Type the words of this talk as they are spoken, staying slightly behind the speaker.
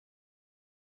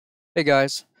Hey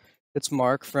guys, it's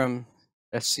Mark from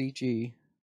SCG.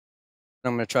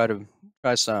 I'm gonna try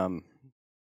some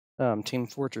Team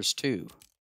Fortress 2.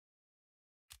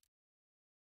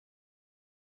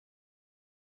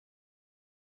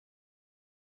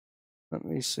 Let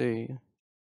me see.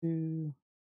 I'm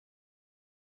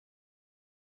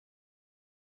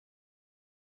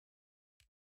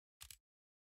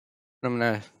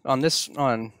gonna on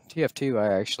TF2.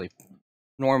 I actually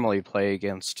normally play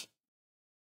against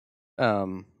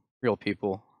real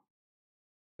people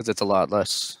because it's a lot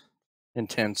less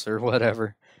intense or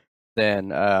whatever than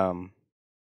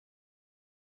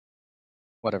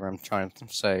whatever I'm trying to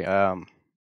say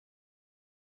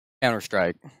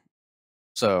Counter-Strike.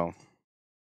 So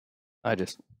I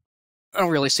don't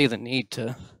really see the need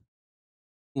to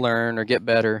learn or get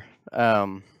better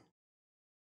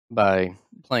by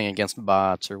playing against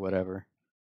bots or whatever.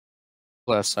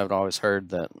 Plus, I've always heard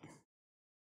that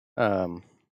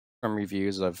from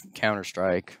reviews of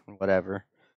Counter-Strike or whatever,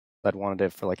 I'd wanted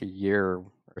it for like a year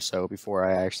or so before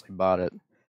I actually bought it,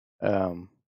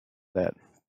 that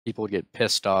people would get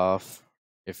pissed off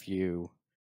if you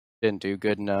didn't do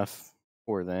good enough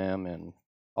for them and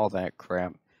all that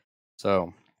crap.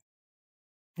 So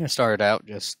I started out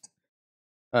just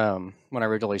when I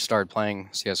originally started playing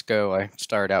CS:GO, I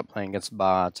started out playing against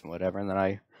bots and whatever, and then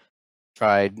I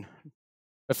tried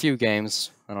a few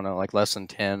games. I don't know, like less than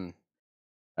 10,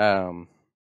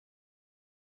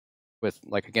 with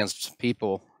like against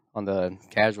people on the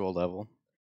casual level,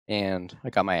 and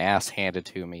I got my ass handed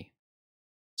to me.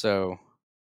 So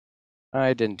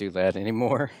I didn't do that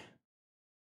anymore.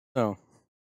 So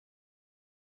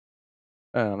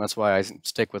that's why I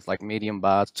stick with like medium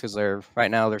bots, because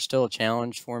right now they're still a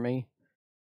challenge for me.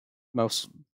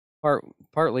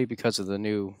 Partly because of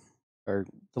the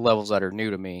levels that are new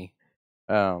to me,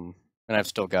 and I've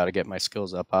still got to get my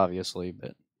skills up, obviously.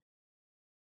 But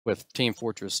with Team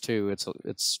Fortress 2,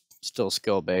 it's still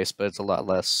skill based, but it's a lot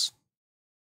less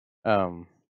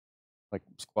like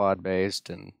squad based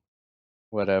and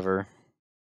whatever.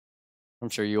 I'm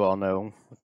sure you all know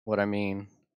what I mean.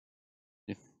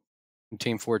 In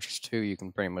Team Fortress 2, you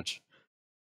can pretty much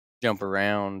jump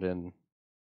around and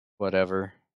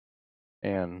whatever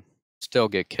and still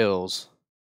get kills,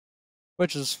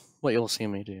 which is what you'll see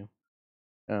me do.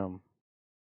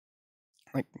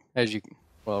 Like I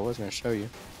was going to show you.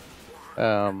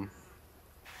 To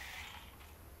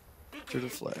the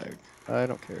flag. I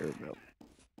don't care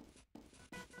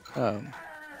about.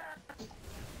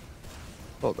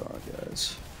 Hold on,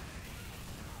 guys.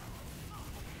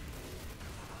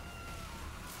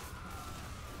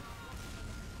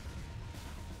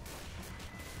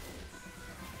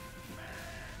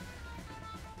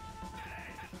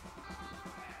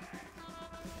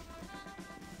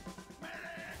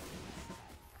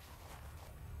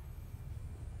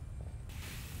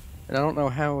 And I don't know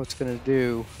how it's going to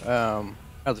do, how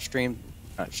the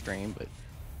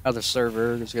how the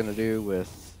server is going to do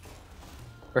with,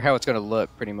 or how it's going to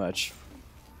look pretty much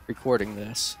recording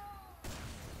this.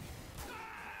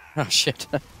 Oh shit.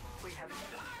 I'll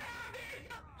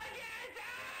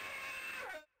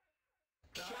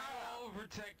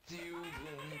protect you,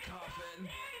 Bloom Coffin.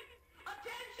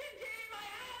 Attention team, I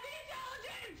have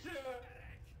intelligence!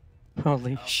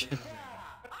 Holy shit. I'm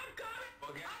coming!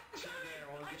 We'll get you there,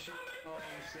 we'll get you home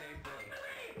safely.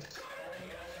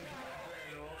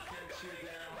 We'll get you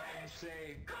there home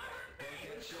safe. We'll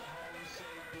get you home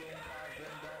safe, Bloom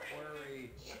Coffin, don't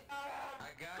worry.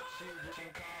 I got you, Bloom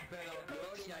Coffin, I'll go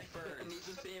to you first. Need a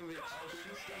sandwich. I'll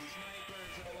shoot the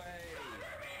snipers away.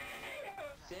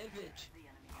 Sandwich.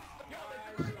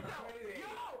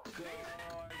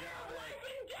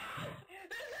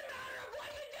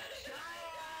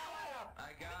 I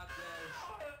got this.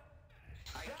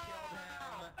 I killed him.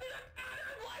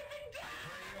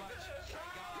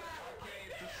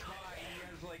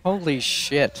 Holy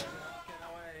shit.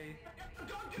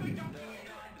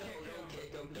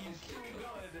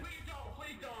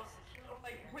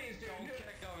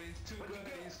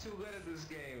 He's too good at this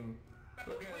game.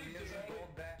 Look at him, he has a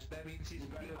gold badge. That means he's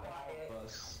better than all of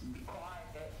us. Be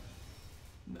quiet.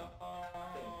 No.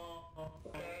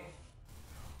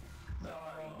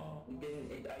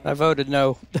 I voted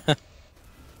no. I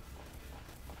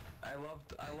love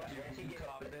you,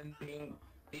 Coffin.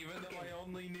 Even though I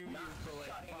only knew you for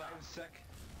like 5 seconds.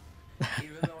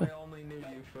 Even though I only knew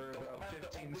you for about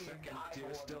 15 seconds,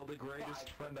 you're still the greatest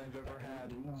friend I've ever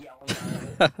had.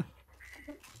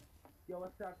 Yo,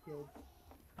 what's up, kid?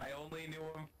 I only knew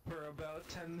him for about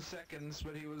 10 seconds,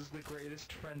 but he was the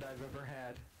greatest friend I've ever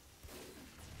had.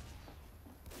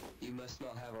 You must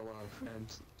not have a lot of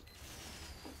friends.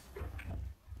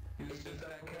 He just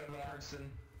that kind of a person.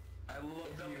 I love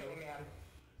It's you. okay, man.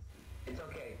 It's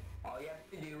okay. All you have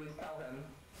to do is tell him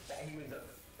that he was a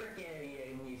freaking idiot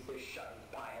and he needs to shut his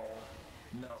pie hole.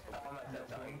 No,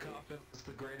 That's how Boone Coffin is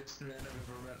the greatest man I've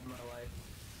ever met in my life.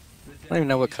 I don't even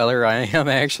know what color I am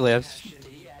actually. Did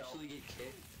he actually get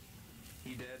kicked?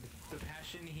 He did. The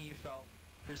passion he felt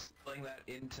for stealing that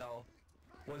intel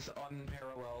was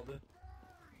unparalleled.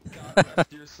 God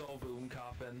rest your soul, Boone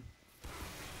Coffin.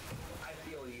 I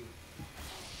feel you.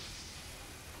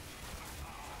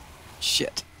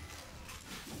 Shit.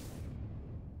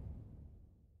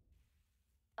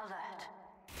 Alert.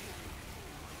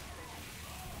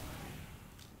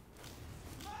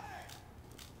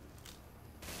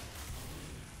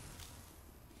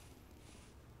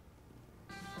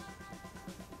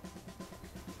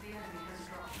 The enemy has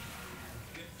dropped.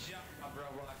 Good job,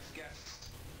 Roblox guest.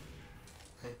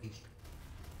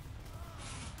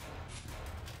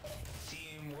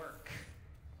 Teamwork.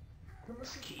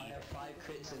 It's key. I have 5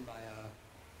 crits in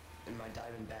my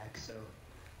diamond back, so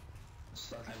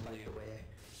fucking fight away.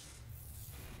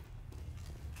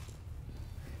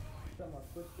 Someone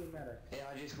switch to medic. Yeah,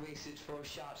 I just wasted 4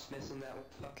 shots missing that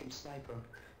fucking sniper.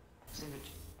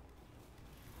 Savage.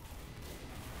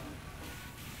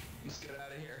 Let's get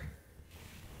out of here.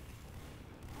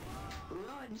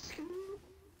 Run, Scoo!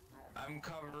 I'm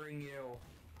covering you.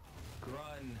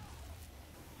 Run.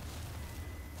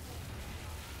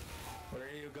 Where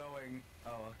are you going?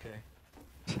 Oh, okay.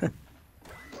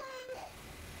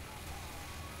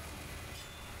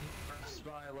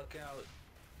 Spy, look out.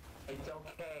 It's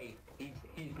okay.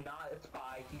 He's not a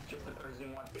spy. He's just a person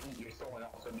who wants to eat your soul and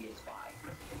also be a spy.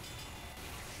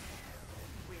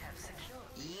 We have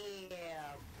secured.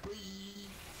 Yeah, boy!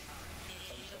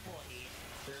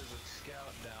 There's a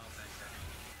scout down there.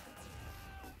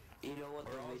 You know what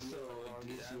We're the video also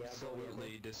longest Yabo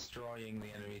absolutely destroying the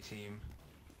enemy team.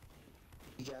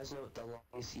 You guys know what the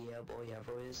longest Yabo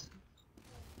ever is?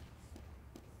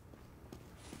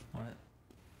 What?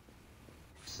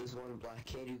 This is one black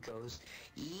kid who goes,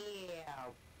 yeah,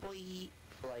 boy,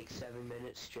 for like 7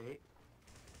 minutes straight.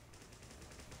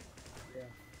 Yeah,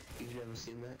 You've never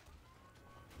seen that?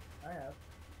 I have.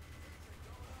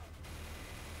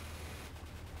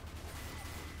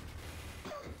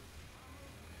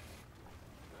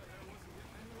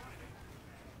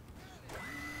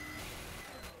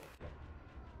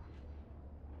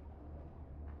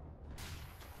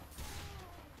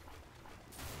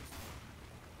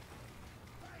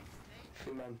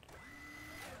 Man.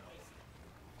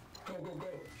 Go, go, go.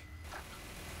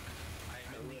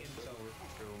 I'm in the intel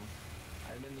room.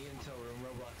 I'm in the intel room,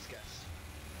 Roblox guest.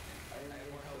 I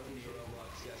have more help than you,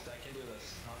 Roblox guest. I can do this.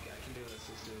 Okay, I can do this.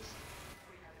 Let's do this.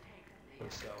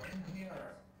 Let's go.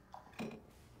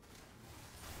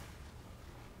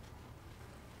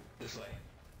 This way.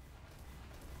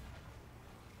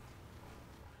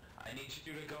 I need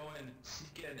you to go and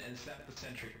sneak in and set the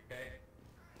sentry, okay?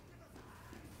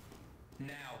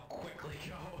 Now, quickly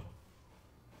go.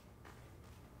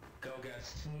 Go,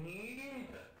 guest.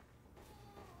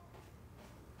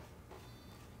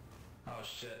 Oh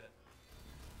shit.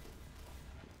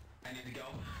 I need to go.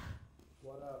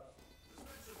 What up?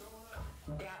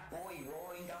 That boy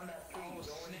rolling down that street, Oh going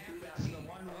snap, through that that's the street.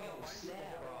 one real Oh,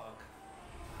 snap. frog.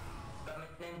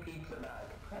 Stomach in pizza bag.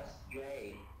 Press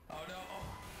J. Oh no.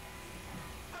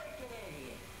 Freaking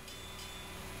idiot.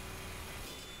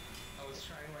 I was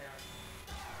trying my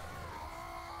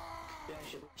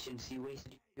Congratulations, you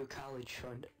wasted your college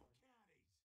fund.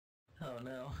 Oh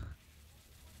no.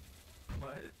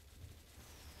 What?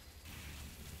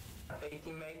 A face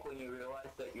you make when you realize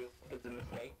that your life is a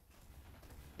mistake.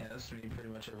 Yeah, that's me pretty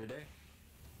much every day.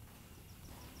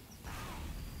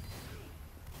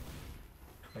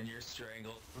 When you're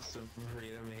strangled with some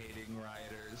freedom-hating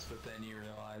rioters, but then you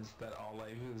realize that all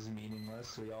life is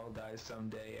meaningless, we all die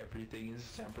someday, everything is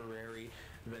temporary,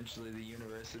 eventually the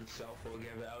universe itself will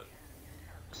give out.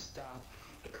 Stop.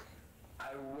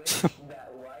 I wish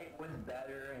that life was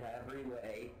better in every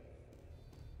way.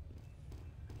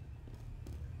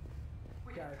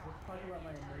 Guys, let's talk about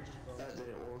my emergency. That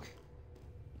didn't work.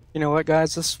 You know what,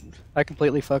 guys? I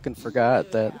completely fucking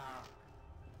forgot that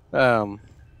I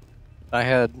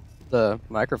had the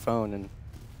microphone and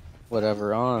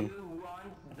whatever on. Who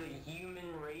wants the human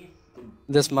race to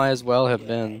This might as well have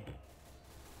been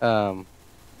a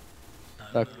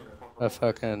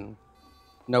fucking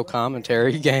no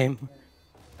commentary game.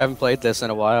 I haven't played this in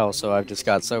a while, so I've just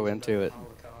got so into it.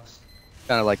 Holocaust.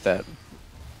 Kind of like that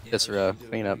Yeah, Viscera we should do it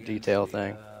cleanup again. detail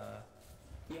thing.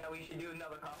 Yeah, we should do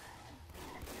another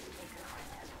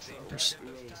Same target this time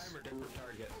or different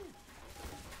target?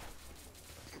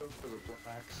 Go for the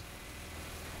blacks.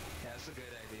 That's a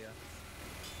good idea.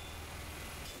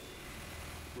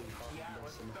 Yeah,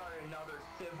 let's start another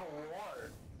civil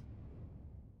war.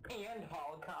 And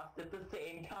Holocaust at the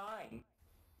same time.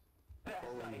 Best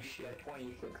Holy idea shit.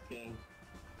 2016.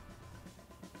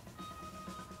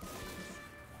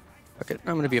 Okay,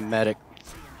 I'm gonna be a medic.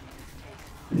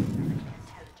 I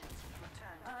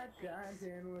chimed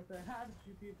in with a how did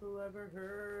you people ever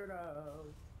heard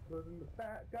of? Wasn't the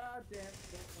fat goddamn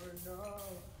or no?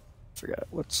 Forgot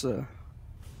what's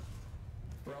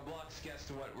Roblox, guess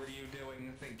what were you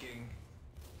doing, thinking?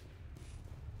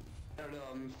 I don't know,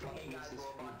 I'm Hey fucking guys, this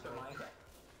Roblox or Minecraft?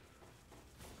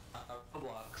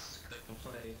 Roblox, that can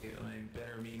play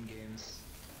better meme games.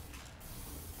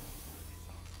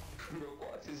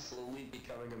 Roblox is slowly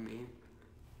becoming a meme.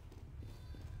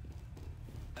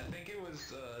 I think it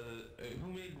was,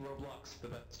 who made Roblox the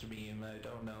best meme? I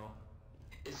don't know.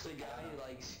 It's the guy who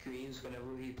like screams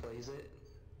whenever he plays it.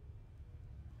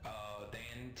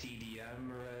 Dan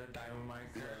TDM or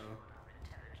Dynamite Girl.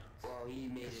 Well, he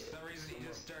made For it. some reason he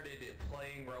just started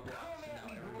playing Roblox and now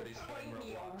everybody's playing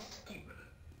Roblox.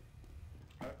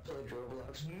 I played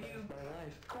Roblox for half my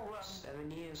life.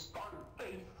 7 years.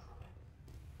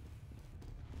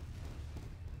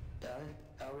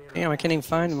 damn, I can't even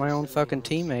find my own fucking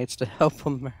teammates to help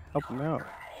them out. When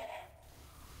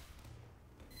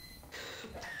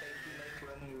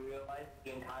you realize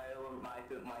the entire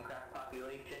Minecraft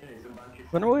population is a bunch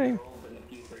of Run away. 7-year-olds and a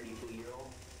few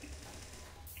 32-year-olds.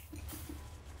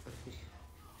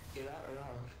 You're not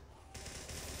around.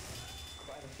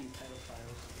 Quite a few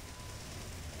pedophiles.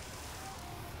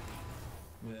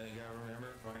 Yeah, you gotta remember,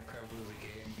 Minecraft was a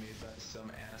game made by some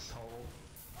asshole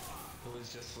who was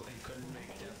just, he couldn't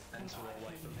make sense for the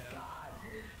life of him.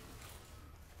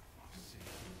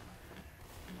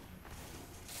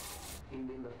 You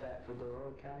mean the fat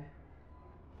fedora guy?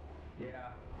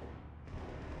 Yeah.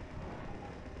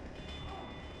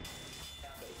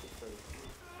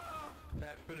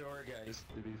 That Fedora guy used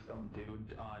to be some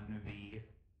dude on V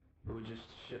who would just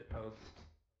shitpost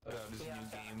about his new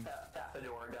game. That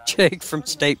fedora guy. Jake from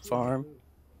State Farm.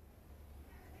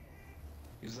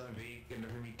 He was on V, could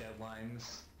never meet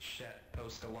deadlines,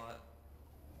 post a lot.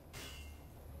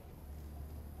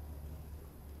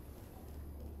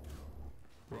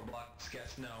 Roblox,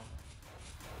 guess no.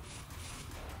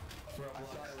 I thought Roblox, it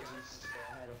was guess. just I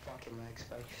had a fucking lag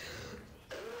spike.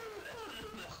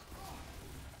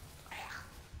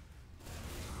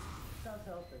 Sounds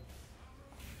healthy.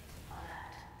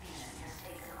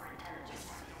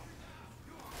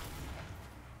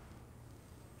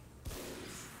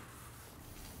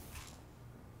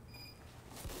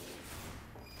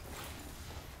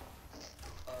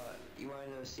 You wanna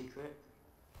know a secret?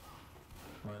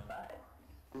 What?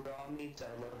 Raw means I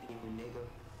love you, nigga.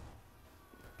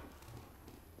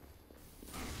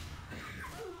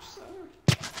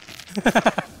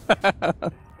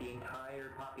 The entire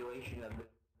population of the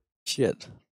Shit.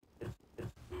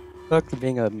 Fuck the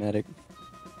being a medic.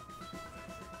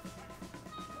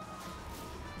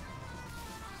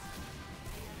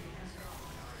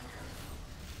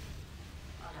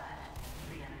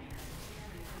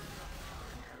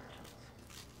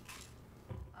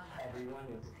 everyone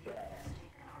is dead.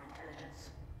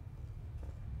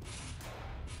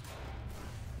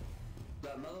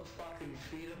 That motherfucking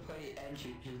free-to-play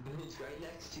engine just builds right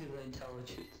next to the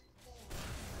intelligence.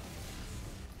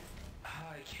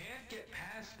 I can't get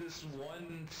past this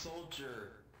one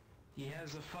soldier. He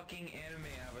has a fucking anime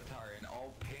avatar in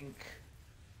all pink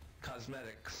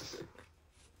cosmetics.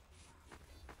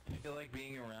 I feel like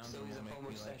being around So him he's will a make me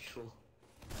like... homosexual.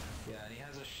 Yeah, and he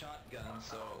has a shotgun,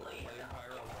 so Laser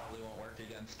Pyro probably won't work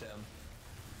against him.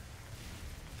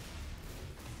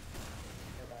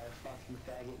 By a fucking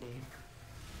faggot name.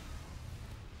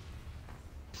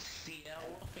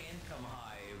 CL Phantom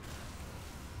Hive.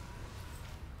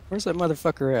 Where's that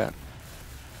motherfucker at?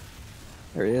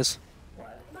 There he is. We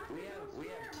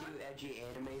have two edgy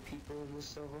anime people in this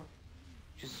server.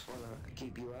 Just wanna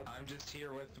keep you up. I'm just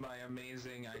here with my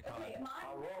amazing icon.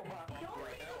 Oh,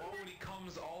 and he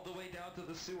comes all the way down to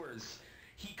the sewers.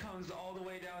 He comes all the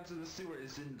way down to the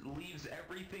sewers and leaves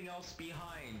everything else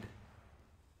behind.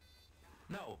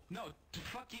 No,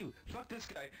 fuck you. Fuck this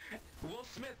guy. Will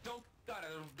Smith don't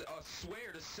gotta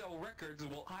swear to sell records.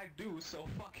 Well, I do, so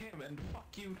fuck him and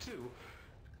fuck you too.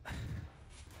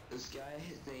 This guy,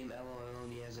 his name LOL,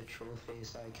 and he has a troll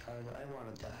face icon. I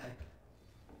wanna die.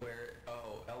 Where,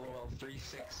 oh, LOL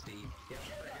 360. Yeah,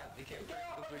 forget, you can't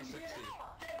forget the 360.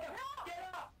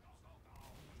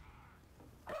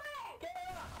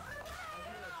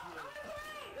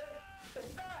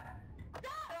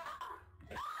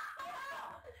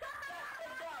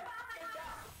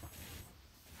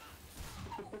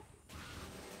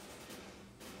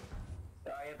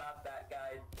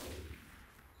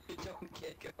 don't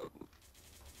kick him.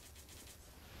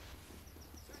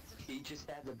 He just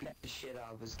had to beat the shit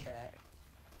out of his cat.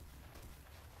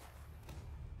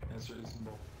 That's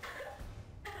reasonable.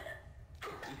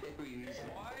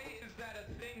 Why is that a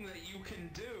thing that you can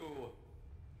do?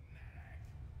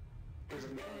 For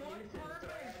what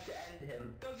purpose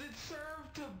does it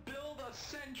serve to build a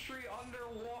sentry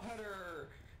underwater?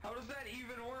 How does that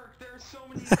even work? There's so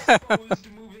many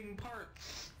exposed moving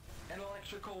parts and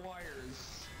electrical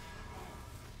wires.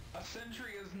 A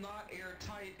sentry is not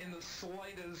airtight in the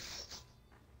slightest.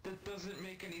 That doesn't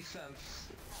make any sense.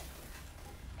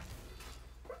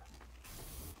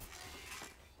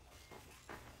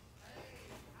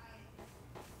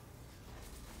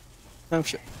 Oh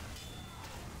shit.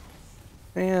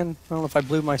 Man, I don't know if I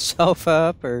blew myself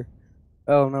up or...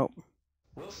 Oh no.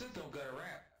 Wilson don't got a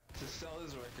rap to sell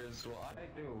his records. Well,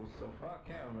 I do, so fuck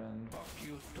him and fuck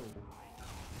you too.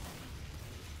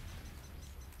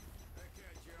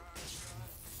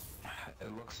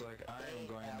 It looks like I am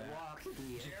going to...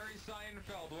 Jerry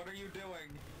Seinfeld, what are you doing?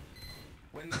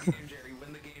 Win the game, Jerry.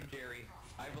 Win the game, Jerry.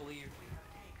 I believe.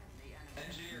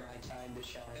 Engineer. My time to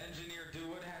shine. Engineer, do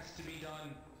what has to be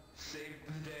done. Save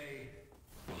the day.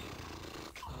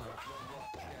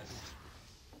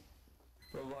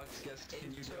 Roblox guest,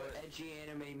 can you do it? Edgy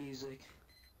anime music.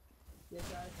 Yeah,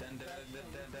 guys. Dun, dun, dun,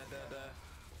 dun, dun, dun, dun.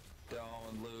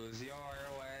 Don't lose your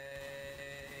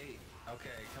way.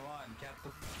 Okay, come on, cap the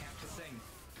thing.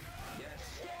 Yes.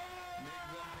 Make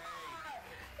them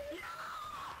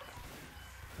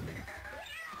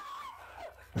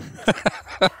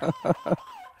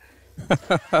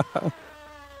pay.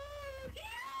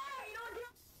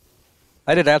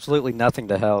 I did absolutely nothing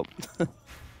to help.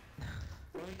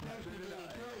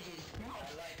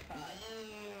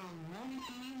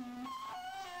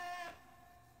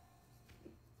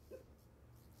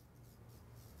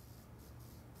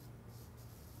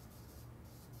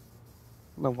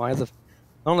 I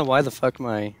don't know why the fuck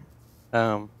my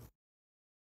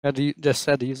just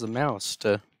had to use the mouse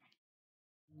to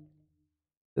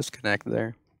disconnect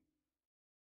there.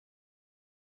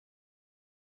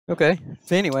 Okay.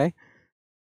 So anyway,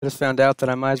 I just found out that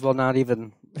I might as well not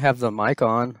even have the mic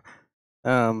on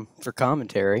for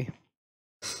commentary.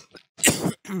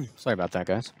 Sorry about that,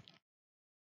 guys.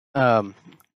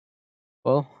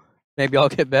 Well, maybe I'll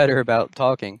get better about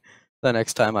talking the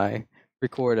next time I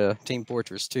record a Team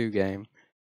Fortress 2 game.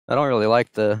 I don't really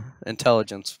like the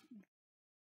intelligence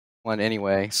one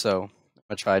anyway, so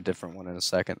I'll try a different one in a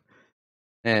second.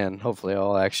 And hopefully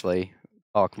I'll actually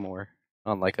talk more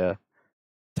on like a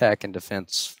attack and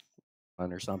defense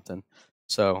one or something.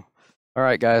 So, all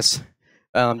right, guys.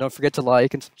 Don't forget to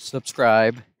like and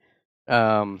subscribe.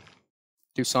 Do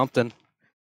something.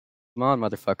 Come on,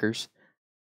 motherfuckers.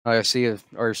 I see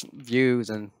our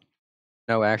views and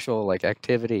no actual like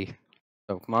activity.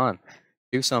 So come on,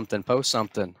 do something, post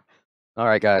something. All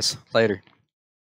right, guys. Later.